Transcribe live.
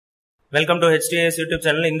Welcome to HTS YouTube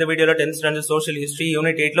channel. In the video, 10th standard social history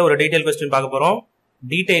unit 8 la ஒரு detail question பார்க்க போறோம்.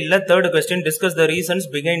 Detail la third question, discuss the reasons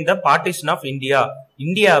behind the partition of India.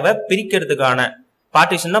 இந்தியாவை பிரிக்கிறதுக்கான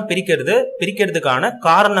partition பிரிக்கிறதுக்கான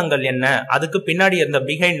காரணங்கள் என்ன? அதுக்கு பின்னாடி இருந்த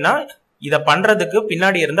behind-னா இத பண்றதுக்கு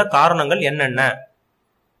பின்னாடி இருந்த காரணங்கள் என்னென்ன?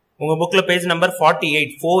 உங்க bookல page number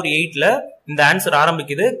 48 ல இந்த ஆன்சர்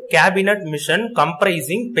ஆரம்பிக்குது. Cabinet mission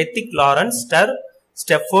comprising Pethick Lawrence,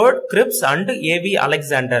 Stafford Cripps and A.V.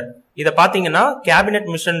 Alexander. இத பாத்தீங்கன்னா கேபினட்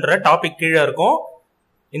மிஷன்ற டாபிக் கீழே இருக்கும்.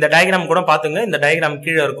 இந்த டயகிராம் கூட பாத்துங்க, இந்த டயகிராம்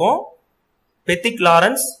கீழே இருக்கும். பெத்திக்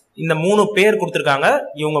லாரன்ஸ் இந்த 3 பேர் கொடுத்திருக்காங்க.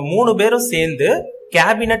 இவங்க 3 பேரும் சேர்ந்து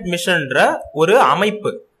கேபினட் மிஷன்ற ஒரு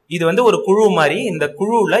அமைப்பு, இது வந்து ஒரு குழு மாதிரி, இந்த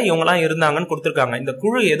குழுல இவங்க எல்லாம் இருந்தாங்கன்னு கொடுத்திருக்காங்க. இந்த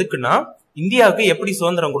குழு எதுக்குன்னா இந்தியாவுக்கு எப்படி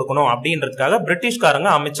சுதந்திரம் கொடுக்கணும் அப்படின்றதுக்காக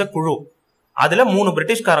பிரிட்டிஷ்காரங்க அமைச்ச குழு. அதுல 3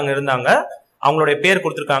 பிரிட்டிஷ்காரங்க இருந்தாங்க, அவங்களுடைய பேர்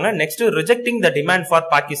கொடுத்திருக்காங்க. Next, rejecting the demand for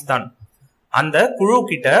Pakistan. அந்த குழு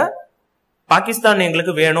கிட்ட பாகிஸ்தான்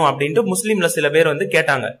எங்களுக்கு வேணும் அப்படின்ட்டு முஸ்லீம்ல சில பேர் வந்து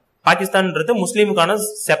கேட்டாங்க. பாகிஸ்தான்ன்றது முஸ்லீமுக்கான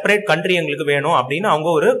செப்பரேட் கண்ட்ரி எங்களுக்கு வேணும் அப்படின்னு அவங்க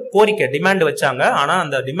ஒரு கோரிக்கை டிமாண்ட் வச்சாங்க. ஆனா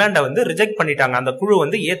அந்த டிமாண்டை வந்து ரிஜெக்ட் பண்ணிட்டாங்க, அந்த குழு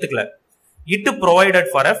வந்து ஏத்துக்கல. It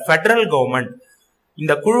provided for a federal government.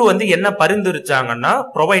 இந்த குழு வந்து என்ன பரிந்துரைச்சாங்கன்னா,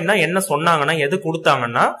 ப்ரொவைட்னா என்ன சொன்னாங்கன்னா, எது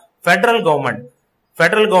கொடுத்தாங்கன்னா ஃபெடரல் கவர்மெண்ட்.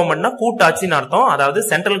 ஃபெடரல் கவர்மெண்ட்னா கூட்டாட்சின்னு அர்த்தம். அதாவது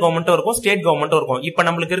சென்ட்ரல் கவர்மெண்ட்டும் இருக்கும், ஸ்டேட் கவர்மெண்ட்டும் இருக்கும். இப்ப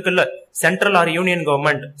நம்மளுக்கு இருக்குல்ல central R union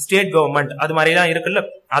government, state government, அது மாதிரி எல்லாம் இருக்குல்ல,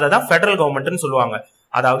 அததான் ஃபெடரல் கவர்மெண்ட்னு சொல்லுவாங்க.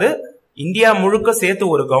 அதாவது இந்தியா முழுக்க சேர்த்து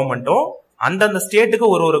ஒரு கவர்மெண்ட்டும் அந்தந்த ஸ்டேட்டுக்கு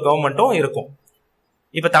ஒரு கவர்மெண்ட்டும் இருக்கும்.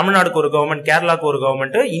 இப்ப தமிழ்நாடுக்கு ஒரு கவர்மெண்ட், கேரளாக்கு ஒரு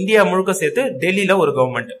கவர்மெண்ட், இந்தியா முழுக்க சேர்த்து டெல்லியில ஒரு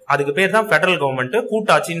கவர்மெண்ட், அதுக்கு பேர் தான் ஃபெடரல் கவர்மெண்ட்,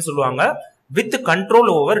 கூட்டாட்சின்னு சொல்லுவாங்க. With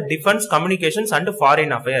control over defence, communications and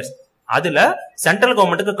foreign affairs. அதுல சென்ட்ரல்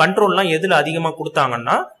கவர்மெண்ட்டுக்கு கண்ட்ரோல்லாம் எதுல அதிகமா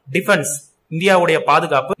கொடுத்தாங்கன்னா டிஃபென்ஸ், இந்தியாவுடைய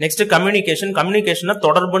பாதுகாப்பு. நெக்ஸ்ட் கம்யூனிகேஷன்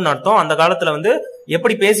தொடர்புன்னு அர்த்தம். அந்த காலத்துல வந்து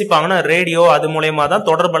எப்படி பேசிப்பாங்கன்னா ரேடியோ, அது மூலயமா தான்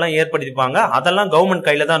தொடர்பெல்லாம் ஏற்படுத்திப்பாங்க. அதெல்லாம் கவர்மெண்ட்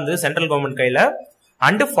கையில தான் இருந்தது, சென்ட்ரல் கவர்மெண்ட் கையில.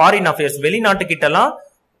 அண்ட் ஃபாரின் அஃபேர்ஸ், வெளிநாட்டு கிட்ட எல்லாம்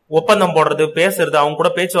ஒப்பந்தம் போடுறது, பேசுறது, அவங்க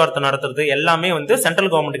கூட பேச்சுவார்த்தை நடத்துறது எல்லாமே வந்து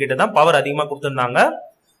சென்ட்ரல் கவர்மெண்ட் கிட்ட தான் பவர் அதிகமா கொடுத்திருந்தாங்க.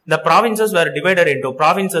 இந்த ப்ராவின்சஸ் வேர் டிவைடட் இன்டு,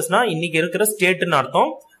 ப்ராவின்சஸ்னா இன்னைக்கு இருக்கிற ஸ்டேட்னு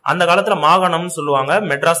அர்த்தம். அந்த காலத்துல மாகாணம்னு சொல்லுவாங்க,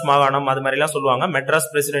 மெட்ராஸ் மாகாணம் அது மாதிரி எல்லாம் சொல்லுவாங்க. மெட்ராஸ்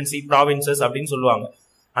பிரசிடென்சி, ப்ராவின்சஸ் அப்படின்னு சொல்லுவாங்க.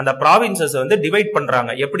 அந்த ப்ராவின்சஸ் வந்து டிவைட்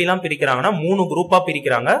பண்றாங்க. எப்படி எல்லாம் பிரிக்கிறாங்கன்னா 3 குரூப்பா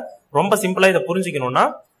பிரிக்கிறாங்க. ரொம்ப சிம்பிளா இதை புரிஞ்சுக்கணும்னா,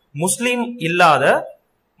 முஸ்லீம் இல்லாத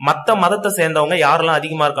மத்த மதத்தை சேர்ந்தவங்க யாரெல்லாம்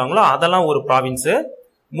அதிகமா இருக்காங்களோ அதெல்லாம் ஒரு ப்ராவின்ஸ்.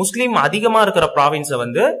 முஸ்லீம் அதிகமா இருக்கிற ப்ராவின்ஸை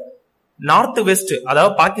வந்து நார்த் வெஸ்ட்,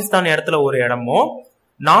 அதாவது பாகிஸ்தான் இடத்துல ஒரு இடமும்,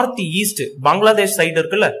 நார்த் ஈஸ்ட் பங்களாதேஷ் சைடு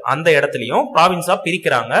இருக்குல்ல அந்த இடத்துலயும் ப்ராவின்ஸா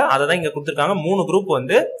பிரிக்கிறாங்க. அததான் இங்க கொடுத்திருக்காங்க. 3 குரூப்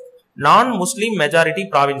வந்து நான் முஸ்லீம் மெஜாரிட்டி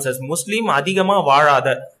ப்ராவின்சஸ், முஸ்லீம் அதிகமா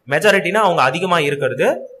வாழாத, மெஜாரிட்டினா அவங்க அதிகமா இருக்கிறது,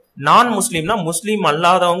 நான் முஸ்லீம்னா முஸ்லீம்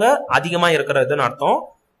அல்லாதவங்க அதிகமா இருக்கிறதுன்னு அர்த்தம்.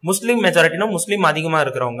 முஸ்லீம் மெஜாரிட்டினா முஸ்லீம் அதிகமா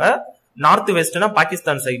இருக்கிறவங்க. நார்த் வெஸ்ட்னா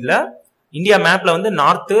பாகிஸ்தான் சைட்ல. இந்தியா மேப்ல வந்து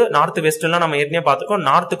நார்த் வெஸ்ட் எல்லாம் நம்ம ஏற்கனவே பார்த்திருக்கோம்.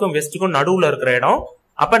 நார்த்துக்கும் வெஸ்ட்டுக்கும் நடுவுல இருக்கிற இடம்.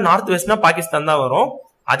 அப்ப நார்த் வெஸ்ட்னா பாகிஸ்தான் தான் வரும்.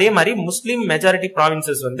 அதே மாதிரி முஸ்லீம் மெஜாரிட்டி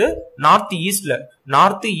ப்ராவின்சஸ் வந்து நார்த் ஈஸ்ட்ல,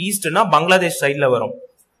 நார்த் ஈஸ்ட்னா பங்களாதேஷ் சைட்ல வரும்,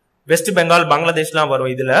 வெஸ்ட் பெங்கால் பங்களாதேஷ்லாம்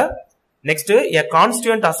வரும் இதுல. Next, a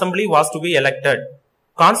constituent assembly was to be elected.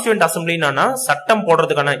 Constituent அசம்பிளினா சட்டம்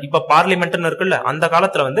போடுறதுக்கான, இப்ப பார்லிமெண்ட்னு இருக்குல்ல அந்த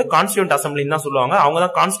காலத்துல வந்து கான்ஸ்டியூண்ட் அசம்பிளின்னு தான் சொல்லுவாங்க. அவங்க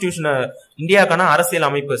தான் கான்ஸ்டியூஷன், இந்தியாக்கான அரசியல்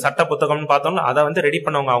அமைப்பு, சட்ட புத்தகம்னு பார்த்தோம்னா அதை வந்து ரெடி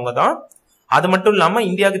பண்ணவங்க அவங்க தான். அது மட்டும் இல்லாம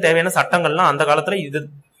இந்தியாவுக்கு தேவையான சட்டங்கள்லாம் அந்த காலத்துல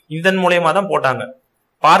இதன் மூலயமா தான் போட்டாங்க.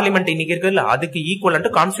 பார்லிமெண்ட் இன்னைக்கு இருக்குல்ல அதுக்கு ஈக்குவலன்ட்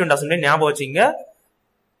கான்ஸ்டியூண்ட் அசம்பிளி, ஞாபகம் வச்சுங்க.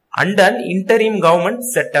 And an interim government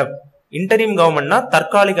setup. Interim கவர்மெண்ட்னா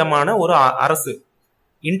தற்காலிகமான ஒரு அரசு.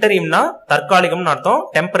 இன்டரிம்னா தற்காலிகம்னு அர்த்தம்,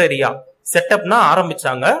 டெம்பரரியா. செட்டப்னா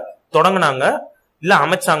ஆரம்பிச்சாங்க, தொடங்கினாங்க, இல்ல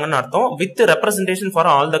அமைச்சாங்கன்னு அர்த்தம். With representation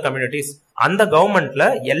for all the communities. அந்த கவர்மெண்ட்ல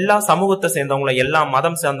எல்லா சமூகத்தை சேர்ந்தவங்களும், எல்லா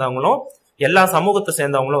மதம் சேர்ந்தவங்களும், எல்லா சமூகத்தை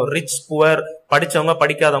சேர்ந்தவங்களும், ரிச் புவர், படிச்சவங்க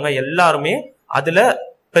படிக்காதவங்க எல்லாருமே அதுல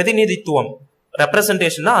பிரதிநிதித்துவம்,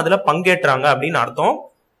 ரெப்ரசன்டேஷன் அதுல பங்கேற்றாங்க அப்படின்னு அர்த்தம்.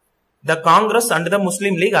 த Congress and the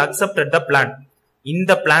Muslim league accepted the plan.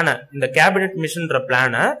 இந்த பிளான, இந்த கேபினட் மிஷன்ற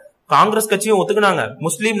பிளான காங்கிரஸ் கட்சியும் ஒத்துக்கினாங்க,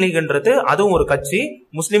 முஸ்லீம் லீக்ன்றது அதுவும் ஒரு கட்சி,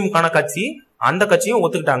 முஸ்லீமுக்கான கட்சி, அந்த கட்சியும்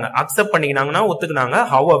ஒத்துக்கிட்டாங்க, அக்செப்ட் பண்ணிக்கினாங்கன்னா ஒத்துக்கினாங்க.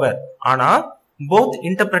 ஹவெவர், ஆனா போத்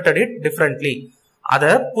இன்டர்பிரட்டட் இட் டிஃபரண்ட்லி.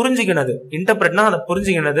 அதை புரிஞ்சுக்கினது, இன்டர்பிரட்னா அதை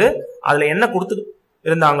புரிஞ்சுக்கினது, அதுல என்ன கொடுத்து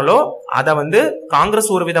இருந்தாங்களோ அதை வந்து காங்கிரஸ்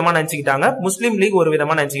ஒரு விதமா நினைச்சுக்கிட்டாங்க, முஸ்லீம் லீக் ஒரு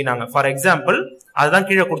விதமா நினைச்சுக்கிட்டாங்க. ஃபார் எக்ஸாம்பிள் அதுதான்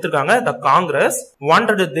கீழே கொடுத்திருக்காங்க. த Congress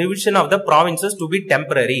wanted division of the provinces to be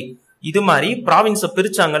temporary. இது மாதிரி ப்ராவின்ஸை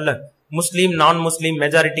பிரிச்சாங்கல்ல, முஸ்லீம், நான் முஸ்லீம்,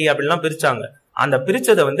 மெஜாரிட்டி அப்படிலாம் பிரிச்சாங்க. அந்த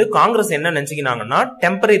பிரிச்சதை வந்து காங்கிரஸ் என்ன நினைச்சுக்கினாங்கன்னா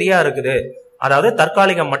டெம்பரரியா இருக்குது, அதாவது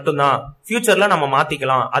தற்காலிகம் மட்டும்தான், ஃபியூச்சர்ல நம்ம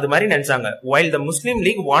மாத்திக்கலாம், அது மாதிரி நினைச்சாங்க. While the Muslim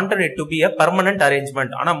league wanted it to be a permanent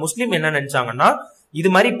arrangement. ஆனா முஸ்லீம் என்ன நினைச்சாங்கன்னா இது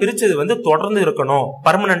மாதிரி பிரிச்சது வந்து தொடர்ந்து இருக்கணும்,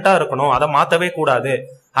 பர்மனண்டா இருக்கணும், அதை மாத்தவே கூடாது.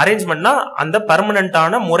 அரேஞ்ச்மெண்ட்னா அந்த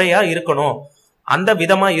பர்மனண்டான முறையா இருக்கணும், அந்த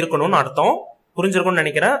விதமா இருக்கணும்னு அர்த்தம். புரிஞ்சிருக்கும்னு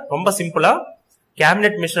நினைக்கிறேன். ரொம்ப சிம்பிளா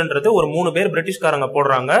கேபினெட் மிஷன்ன்றது ஒரு 3 பேர் பிரிட்டிஷ்காரங்க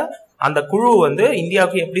போடுறாங்க. அந்த குழு வந்து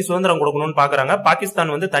இந்தியாவுக்கு எப்படி சுதந்திரம் கொடுக்கணும்னு பாக்குறாங்க.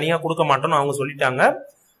 பாகிஸ்தான் வந்து தனியா கொடுக்க மாட்டோம்னு அவங்க சொல்லிட்டாங்க.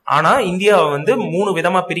 ஆனா இந்தியாவை வந்து 3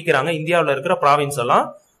 விதமா பிரிக்கிறாங்க. இந்தியாவில இருக்கிற ப்ராவின்ஸ் எல்லாம்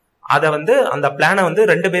அத வந்து அந்த பிளான வந்து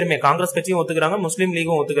 2 பேருமே, காங்கிரஸ் கட்சியும் ஒத்துக்கிறாங்க, முஸ்லீம்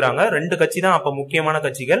லீகும் ஒத்துக்கிறாங்க. 2 கட்சி தான் அப்ப முக்கியமான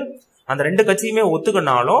கட்சிகள். அந்த 2 கட்சியுமே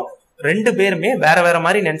ஒத்துக்கினாலும் 2 பேருமே வேற வேற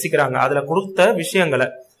மாதிரி நினைச்சுக்கிறாங்க அதுல கொடுத்த விஷயங்களை.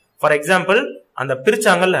 ஃபார் எக்ஸாம்பிள், அந்த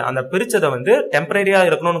பிரிச்சாங்கல்ல, அந்த பிரிச்சதை வந்து டெம்பரரியா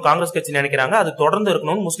இருக்கணும்னு காங்கிரஸ் கட்சி நினைக்கிறாங்க, அது தொடர்ந்து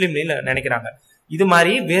இருக்கணும்னு முஸ்லீம் லீக் நினைக்கிறாங்க. இது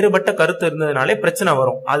மாதிரி வேறுபட்ட கருத்து இருந்ததுனாலே பிரச்சனை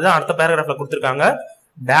வரும். அதுதான் அடுத்த பேராகிராஃப்ல கொடுத்திருக்காங்க.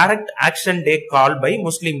 Direct action day call by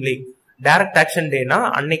Muslim league. Direct action டேனா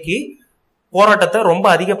அன்னைக்கு போராட்டத்தை ரொம்ப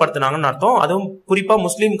அதிகப்படுத்தினாங்கன்னு அர்த்தம். அதுவும் குறிப்பா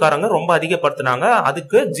முஸ்லீம்காரங்க ரொம்ப அதிகப்படுத்தினாங்க.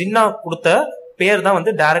 அதுக்கு ஜின்னா கொடுத்த பேர் தான்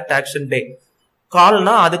வந்து டைரக்ட் ஆக்ஷன் டே.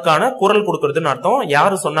 கால்னா அதுக்கான குரல் கொடுக்கறதுன்னு அர்த்தம்.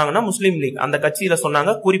 யாரு சொன்னாங்கன்னா முஸ்லீம் லீக் அந்த கட்சியில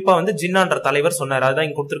சொன்னாங்க. குறிப்பா வந்து ஜின்னான்ற தலைவர் சொன்னார். அதுதான்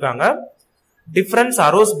இங்க கொடுத்திருக்காங்க. Difference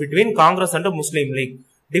arose between Congress and Muslim league.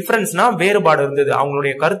 டிஃபரன்ஸ்னா வேறுபாடு இருந்தது,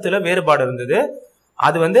 அவங்களுடைய கருத்துல வேறுபாடு இருந்தது.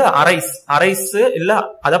 அது வந்து அரைஸ் இல்ல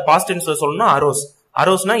அத பாஸ்ட் டென்ஸ்ல சொல்லணும்னா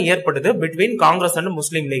அரோஸ்னா ஏற்பட்டது between Congress and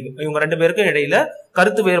Muslim league. இவங்க 2 பேருக்கும் இடையில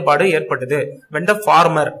கருத்து வேறுபாடு ஏற்பட்டது. when the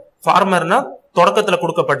ஃபார்மர்னா தொடக்கத்துல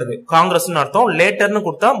கொடுக்கப்பட்டது காங்கிரஸ்னு அர்த்தம், லேட்டர்னு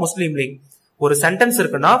கொடுத்தா முஸ்லீம் லீக். ஒரு சென்டென்ஸ்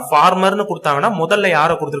இருக்குன்னா ஃபார்மர்னு கொடுத்தாங்கன்னா முதல்ல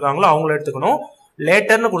யார கொடுத்திருக்காங்களோ அவங்கள எடுத்துக்கணும்.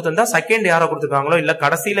 லேட்டர்னு கொடுத்திருந்தா செகண்ட் யார கொடுத்திருக்காங்களோ இல்ல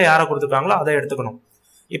கடைசியில யார கொடுத்திருக்காங்களோ அதை எடுத்துக்கணும்.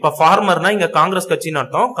 இப்ப ஃபார்மர்னா இங்க காங்கிரஸ் கட்சின்னு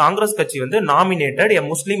அர்த்தம். காங்கிரஸ் கட்சி வந்து நாமினேட்டட் எ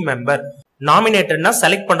முஸ்லீம் மெம்பர். நாமினேட்டட்னா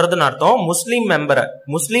செலக்ட் பண்றதுன்னு அர்த்தம். முஸ்லீம் மெம்பரை,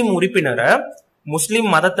 முஸ்லீம் உறுப்பினரை, முஸ்லீம்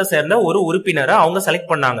மதத்தை சேர்ந்த ஒரு உறுப்பினரை அவங்க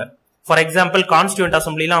செலக்ட் பண்ணாங்க. ஃபார் எக்ஸாம்பிள், கான்ஸ்டியூண்ட்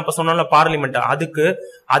அசம்பிளிலாம் அப்ப சொன்னோம்ல பார்லிமெண்ட்,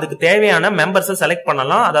 அதுக்கு தேவையான மெம்பர்ஸை செலக்ட்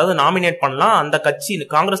பண்ணலாம், அதாவது நாமினேட் பண்ணலாம். அந்த கட்சி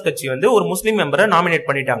காங்கிரஸ் கட்சி வந்து ஒரு முஸ்லீம் மெம்பரை நாமினேட்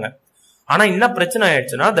பண்ணிட்டாங்க. ஆனா என்ன பிரச்சனை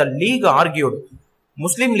ஆயிடுச்சுன்னா, the league argued.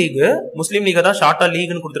 Muslim league தான் ஷார்ட்டா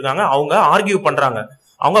லீக்னு கொடுத்திருக்காங்க. அவங்க ஆர்கியூ பண்றாங்க,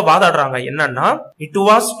 அவங்க வாதாடுறாங்க. என்னன்னா, it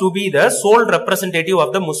was to be the soul representative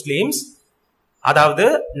of the Muslims. அதாவது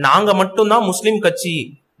நாங்க மட்டும்தான் முஸ்லீம் கட்சி,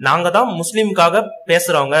 நாங்க தான் முஸ்லீமுக்காக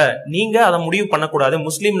பேசுறவங்க, நீங்க அதை முடிவு பண்ணக்கூடாது,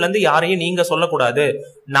 முஸ்லீம்ல இருந்து யாரையும் நீங்க சொல்லக்கூடாது,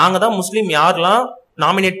 நாங்க தான் முஸ்லீம் யாரெல்லாம்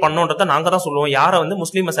நாமினேட் பண்ணோன்றத நாங்க தான் சொல்லுவோம், யாரை வந்து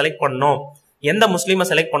முஸ்லீமை செலக்ட் பண்ணணும், எந்த முஸ்லீமை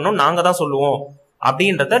செலக்ட் பண்ணணும் நாங்க தான் சொல்லுவோம்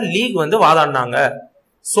அப்படின்றத லீக் வந்து வாதாடினாங்க.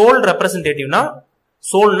 சோல் ரெப்ரசன்டேட்டிவ்னா,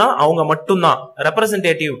 சோல்னா அவங்க மட்டும்தான்,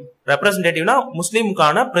 ரெப்ரசன்டேட்டிவ்னா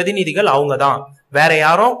முஸ்லீமுக்கான பிரதிநிதிகள் அவங்க தான், வேற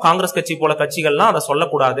யாரும் காங்கிரஸ் கட்சி போல கட்சிகள்லாம் அதை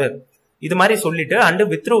சொல்லக்கூடாது. இது மாதிரி சொல்லிட்டு அண்ட்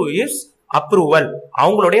வித்ரூ இஸ் அப்ரூவல்,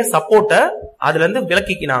 அவங்களுடைய சப்போர்ட்டை அதுல இருந்து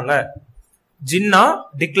விலக்கிக்கினாங்க. Jinnah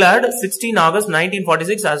declared 16 August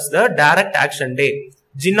 1946 as the direct action day.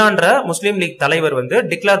 ஜின்னான்ற Muslim league தலைவர் வந்து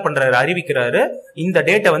டிக்ளேர் பண்றாரு, அறிவிக்கிறாரு இந்த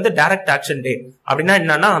டேட்டை வந்து டைரக்ட் ஆக்ஷன் டே. அப்படின்னா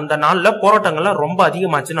என்னன்னா, அந்த நாள்ல போராட்டங்கள்லாம் ரொம்ப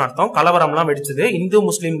அதிகமாச்சுன்னு அர்த்தம். கலவரம்லாம் வெடிச்சது, இந்து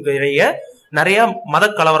முஸ்லீம் இடையே நிறைய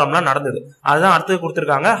மத கலவரம்லாம் நடந்தது. அதுதான் அடுத்து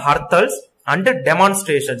கொடுத்திருக்காங்க. ஹர்த்தல்ஸ் அண்ட்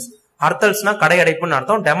டெமான்ஸ்ட்ரேஷன்ஸ். ஹர்த்தல்ஸ்னா கடையடைப்புன்னு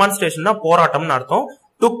அர்த்தம், டெமான்ஸ்ட்ரேஷன்னா போராட்டம்னு அர்த்தம்.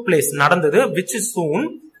 took place நடந்தது, which is soon.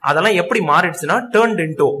 அதெல்லாம் எப்படி மாறிடுச்சுன்னா, turned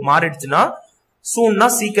into மாறிடுச்சுன்னா, soonனா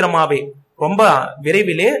சீக்கிரமாவே, ரொம்ப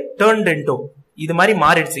விரைவிலே, turned into இது மாதிரி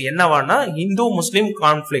மாறிடுச்சு. என்னவானா, இந்து முஸ்லிம்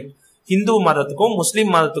கான்ஃபிளிக்ட், இந்து மதத்துக்கும்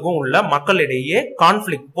முஸ்லிம் மதத்துக்கும் உள்ள மக்களிடையே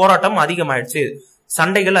கான்ஃபிளிக்ட், போராட்டம் அதிகமாயிடுச்சு,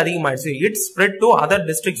 சண்டைகள் அதிகமாயிடுச்சு. It spread to other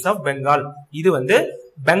districts of Bengal. இது வந்து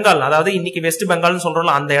பெங்கால், அதாவது இன்னைக்கு வெஸ்ட் பெங்கால்னு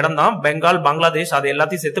சொல்றோம் அந்த இடம் தான் பெங்கால், பங்களாதேஷ், அது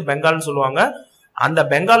எல்லாத்தையும் சேர்த்து பெங்கால்னு சொல்லுவாங்க. அந்த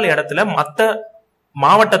பெங்கால் இடத்துல மத்த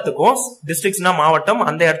மாவட்டத்துக்கும், டிஸ்ட்ரிக்ட்ஸ்னா மாவட்டம்,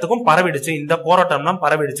 அந்த இடத்துக்கும் பரவிடுச்சு, இந்த போராட்டம்லாம்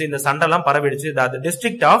பரவிடுச்சு, இந்த சண்டைலாம் பரவிடுச்சு.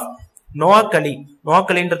 டிஸ்ட்ரிக்ட் ஆஃப்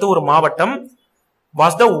நோவாக்கலின்றது ஒரு மாவட்டம்,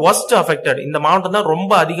 was the worst affected. இந்த மாவட்டம் தான்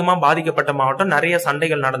ரொம்ப அதிகமா பாதிக்கப்பட்ட மாவட்டம், நிறைய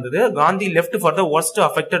சண்டைகள் நடந்தது. Gandhi left for the worst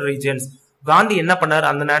affected regions. Gandhi என்ன பண்ணாரு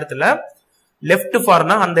அந்த நேரத்துல, left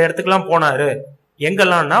forனா அந்த இடத்துக்குலாம் போனாரு.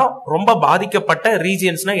 எங்கெல்லாம்னா ரொம்ப பாதிக்கப்பட்ட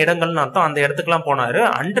ரீஜியன்ஸ்னா இடங்கள்னு அர்த்தம், அந்த இடத்துக்குலாம் போனாரு.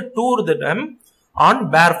 And tour them on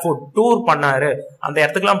barefoot, tour பண்ணாரு, அந்த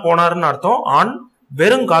இடத்துக்குலாம் போனாருன்னு அர்த்தம். ஆன்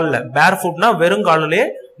வெறுங்கால்ல, பேர்ஃபுட்னா வெறுங்காலிலே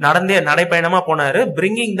நடந்தே நடைப்பயணமா போனாரு.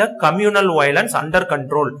 Bringing the communal violence under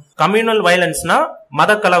control. Communal வயலன்ஸ்னா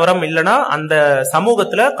மத கலவரம், இல்லனா அந்த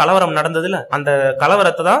சமூகத்துல கலவரம் நடந்ததுல அந்த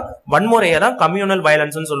கலவரத்தை தான், வன்முறையை தான் கம்யூனல்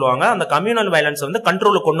வயலன்ஸ் சொல்லுவாங்க. அந்த கம்யூனல் வயலன்ஸ் வந்து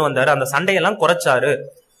கண்ட்ரோலுக்கு கொண்டு வந்தாரு, அந்த சண்டையெல்லாம் குறைச்சாரு.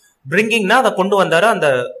 பிரிங்கிங்னா அதை கொண்டு வந்தாரு, அந்த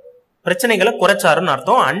பிரச்சனைகளை குறைச்சாருன்னு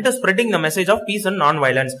அர்த்தம். And spreading the message of peace and non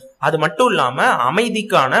violence. அது மட்டும் இல்லாம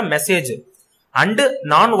அமைதிக்கான மெசேஜ். அண்ட்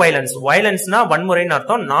நான் வயலன்ஸ், வயலன்ஸ்னா வன்முறைன்னு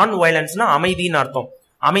அர்த்தம், நான் வயலன்ஸ்னா அமைதின்னு அர்த்தம்.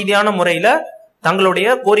 அமைதியான முறையில தங்களுடைய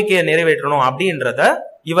கோரிக்கையை நிறைவேற்றணும் அப்படின்றத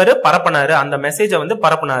இவரு பரப்பினாரு, அந்த மெசேஜை வந்து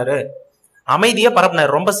பரப்பினாரு. அமைதியை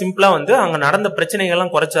பரப்புனார். ரொம்ப சிம்பிளா வந்து அங்க நடந்த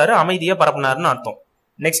பிரச்சனைகள்லாம் குறைச்சாரு, அமைதியை பரப்புனாருன்னு அர்த்தம்.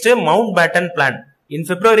 Next mount pattern plan. இன்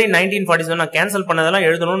February 1947 நான் கேன்சல் பண்ணதெல்லாம்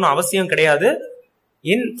எழுதணும்னு அவசியம் கிடையாது.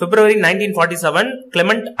 In February 1947,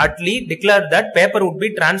 Clement Attlee declared that paper would be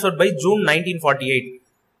transferred by June 1948.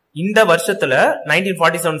 இந்த வருஷத்துல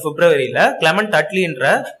 1947 பிப்ரவரியில கிளமெண்ட் அட்லின்ற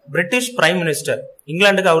பிரிட்டிஷ் பிரைம் மினிஸ்டர்,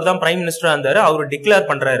 இங்கிலாந்துக்கு அவர் தான் பிரைம் மினிஸ்டரா இருந்தாரு, அவரு டிக்ளேர்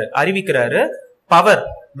பண்றாரு, அறிவிக்கிறாரு, பவர்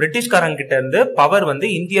பிரிட்டிஷ்காரங்க கிட்ட இருந்து பவர் வந்து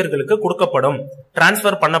இந்தியர்களுக்கு கொடுக்கப்படும்,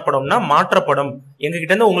 டிரான்ஸ்பர் பண்ணப்படும்னா மாற்றப்படும், எங்க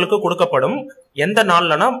கிட்ட இருந்து உங்களுக்கு கொடுக்கப்படும். எந்த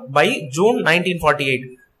நாள்லனா பை ஜூன் 1948,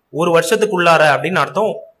 ஒரு வருஷத்துக்குள்ளார அப்படின்னு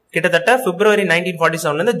அர்த்தம். கிட்டத்தட்ட February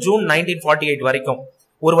 1947 இருந்து ஜூன் 1948 வரைக்கும்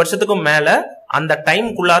ஒரு வருஷத்துக்கும் மேல அந்த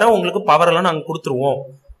டைம்குள்ளார உங்களுக்கு பவர் எல்லாம் நாங்க கொடுத்துருவோம்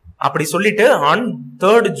அப்படி சொல்லிட்டு ஆன்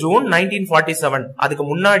 3rd June 1947 அதுக்கு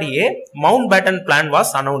முன்னாடியே mount pattern plan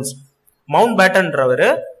was announced. Mount பேட்டன்றவரு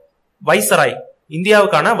வைசராய்,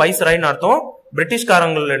 இந்தியாவுக்கான வைசராய்னு அர்த்தம்.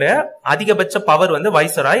 பிரிட்டிஷ்காரங்களுடைய அதிகபட்ச பவர் வந்து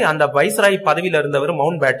வைசராய். அந்த வைசராய் பதவியில இருந்தவர்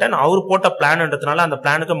மவுண்ட் பேட்டன். அவர் போட்ட பிளான்ன்றதுனால அந்த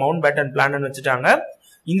பிளானுக்கு மவுண்ட் பேட்டன் பிளான் வச்சுட்டாங்க.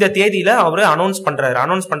 இந்த தேதியில அவரு அனௌன்ஸ்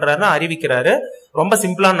பண்றாருன்னா அறிவிக்கிறாரு. ரொம்ப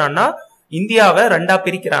சிம்பிளானா இந்தியாவை ரெண்டா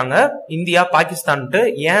பிரிக்கிறாங்க, இந்தியா பாகிஸ்தான்ட்டு.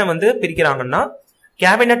 ஏன் வந்து பிரிக்கிறாங்கன்னா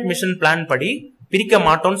கேபினட் மிஷன் பிளான் படி பிரிக்க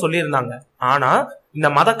மாட்டோம்னு சொல்லியிருந்தாங்க. ஆனா இந்த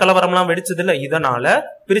மத கலவரம் எல்லாம் வெடிச்சது இல்ல, இதனால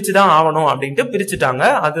பிரிச்சுதான் ஆகணும் அப்படின்ட்டு பிரிச்சுட்டாங்க.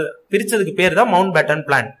 அது பிரிச்சதுக்கு பேர் தான் mount pattern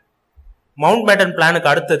plan. Mount pattern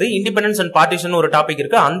பிளானுக்கு அடுத்தது இண்டிபெண்டன்ஸ் அண்ட் பார்ட்டிஷன் ஒரு டாபிக்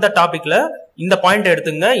இருக்கு. அந்த டாபிக்ல இந்த பாயிண்ட்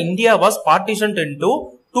எடுத்துங்க. India was பார்ட்டிஷன்ட் into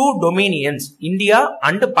 2 dominions, India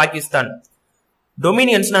and Pakistan.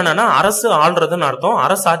 Dominions என்னன்னா அரசு ஆள்றதுன்னு அர்த்தம்,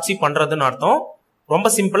 அரசு ஆட்சி பண்றதுன்னு அர்த்தம். ரொம்ப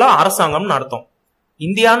சிம்பிளா அரசாங்கம்னு அர்த்தம்.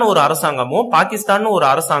 இந்தியான்னு ஒரு அரசாங்கமும் பாகிஸ்தான் ஒரு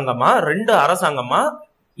அரசாங்கமா, 2 அரசாங்கமா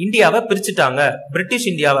இந்தியாவை பிரிச்சுட்டாங்க.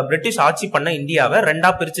 பிரிட்டிஷ் ஆட்சி பண்ண இந்தியாவை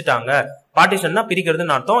ரெண்டா பிரிச்சுட்டாங்க. பார்ட்டிஷன்னா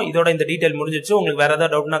பிரிக்கிறதுன்னு அர்த்தம். இதோட இந்த டீடைல் முடிஞ்சிச்சு. உங்களுக்கு வேற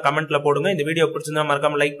ஏதாவது டவுட்னா கமெண்ட்ல போடுங்க. இந்த வீடியோ பிடிச்சிருந்தா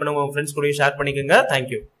மறக்காம லைக் பண்ணுங்க, உங்க ஃப்ரெண்ட்ஸ் கூட ஷேர் பண்ணிக்கோங்க.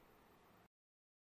 தேங்க்யூ.